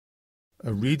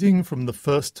A reading from the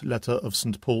first letter of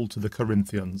St. Paul to the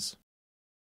Corinthians.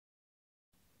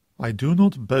 I do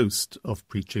not boast of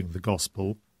preaching the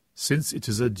gospel, since it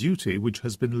is a duty which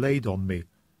has been laid on me.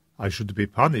 I should be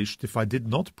punished if I did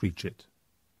not preach it.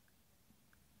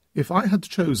 If I had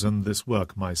chosen this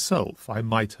work myself, I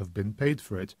might have been paid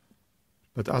for it.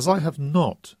 But as I have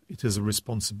not, it is a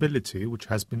responsibility which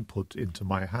has been put into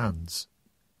my hands.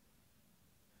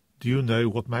 Do you know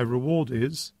what my reward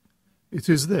is? It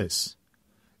is this: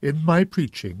 in my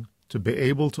preaching, to be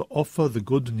able to offer the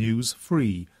good news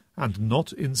free, and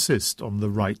not insist on the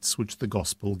rights which the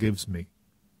gospel gives me.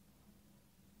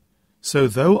 So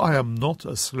though I am not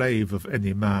a slave of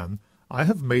any man, I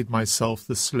have made myself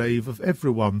the slave of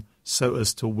everyone, so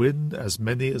as to win as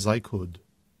many as I could.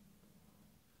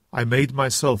 I made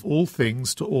myself all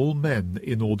things to all men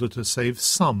in order to save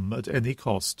some at any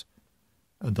cost,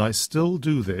 and I still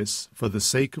do this for the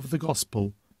sake of the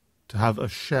gospel, to have a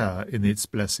share in its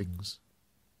blessings.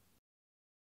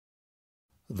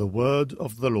 The Word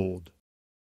of the Lord.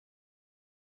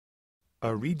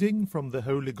 A reading from the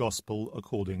Holy Gospel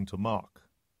according to Mark.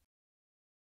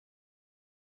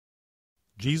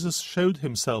 Jesus showed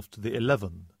himself to the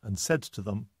 11 and said to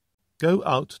them, Go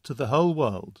out to the whole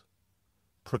world,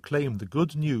 proclaim the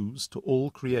good news to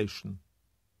all creation.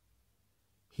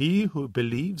 He who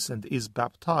believes and is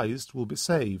baptized will be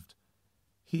saved.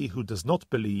 He who does not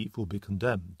believe will be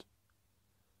condemned.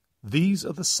 These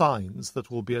are the signs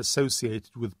that will be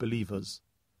associated with believers.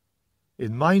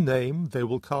 In my name they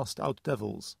will cast out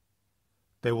devils.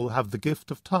 They will have the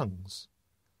gift of tongues.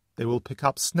 They will pick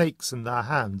up snakes in their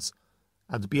hands,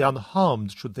 and be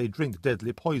unharmed should they drink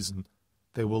deadly poison.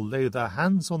 They will lay their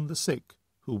hands on the sick,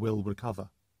 who will recover.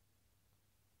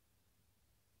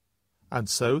 And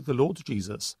so the Lord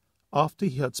Jesus, after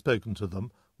he had spoken to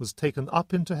them, was taken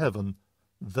up into heaven.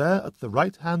 There at the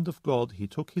right hand of God he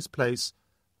took his place,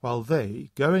 while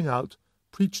they, going out,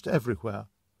 preached everywhere,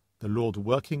 the Lord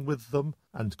working with them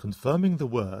and confirming the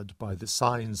word by the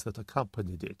signs that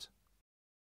accompanied it.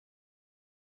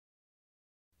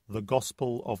 The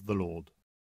Gospel of the Lord.